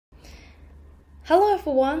Hello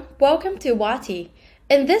everyone, welcome to Wati.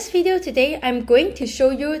 In this video today, I'm going to show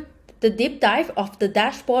you the deep dive of the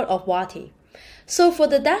dashboard of Wati. So for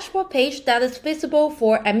the dashboard page that is visible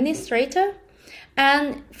for administrator,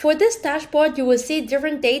 and for this dashboard, you will see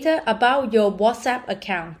different data about your WhatsApp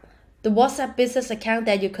account, the WhatsApp business account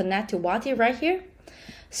that you connect to Wati right here.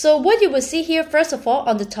 So what you will see here, first of all,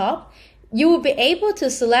 on the top, you will be able to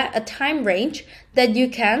select a time range that you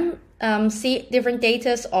can see different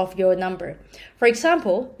data of your number. For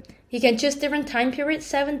example, you can choose different time periods,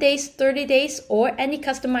 7 days, 30 days, or any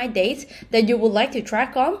customized dates that you would like to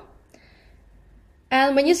track on.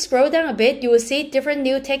 And when you scroll down a bit, you will see different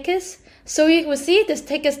new tickets. So you will see this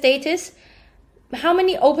ticket status, how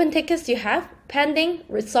many open tickets you have, pending,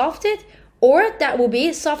 resolved it, or that will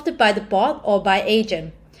be solved by the bot or by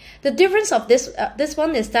agent. The difference of this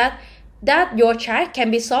one is that your chat can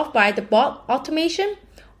be solved by the bot automation,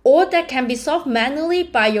 or that can be solved manually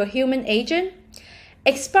by your human agent.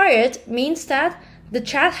 Expired means that the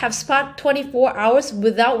chat has sparked 24 hours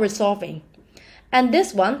without resolving. And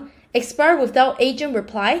this one, expired without agent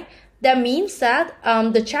reply, that means that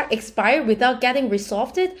the chat expired without getting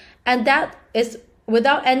resolved, and that is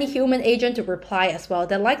without any human agent to reply as well.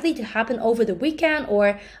 They're likely to happen over the weekend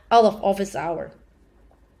or out of office hour.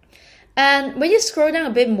 And when you scroll down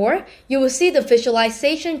a bit more, you will see the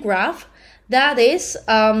visualization graph that is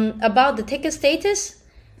about the ticket status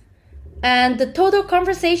and the total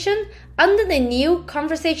conversation. Under the new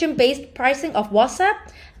conversation-based pricing of WhatsApp,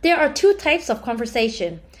 there are two types of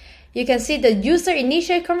conversation. You can see the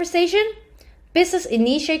user-initiated conversation,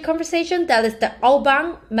 business-initiated conversation, that is the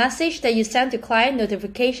outbound message that you send to client,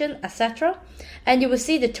 notification, etc. And you will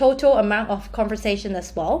see the total amount of conversation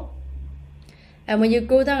as well. And when you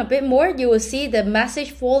go down a bit more, you will see the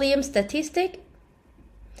message volume statistic,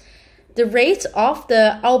 the rate of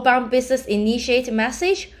the outbound business initiated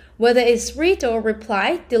message, whether it's read or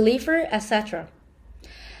reply, deliver, etc.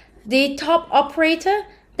 The top operator,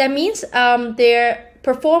 that means their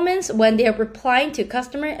performance when they are replying to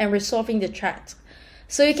customer and resolving the chat.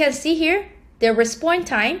 So you can see here their response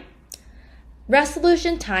time,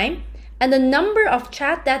 resolution time, and the number of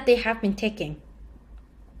chat that they have been taking.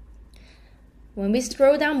 When we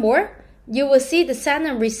scroll down more, you will see the send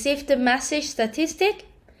and receive the message statistic,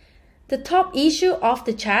 the top issue of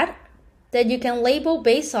the chat that you can label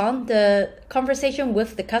based on the conversation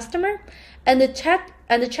with the customer, and the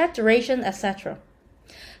chat duration, etc.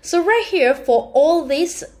 So right here, for all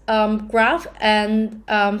these graph and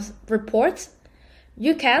reports,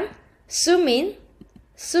 you can zoom in,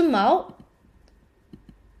 zoom out,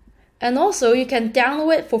 and also you can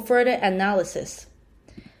download it for further analysis.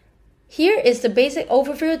 Here is the basic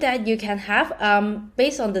overview that you can have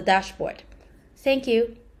based on the dashboard. Thank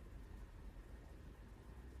you.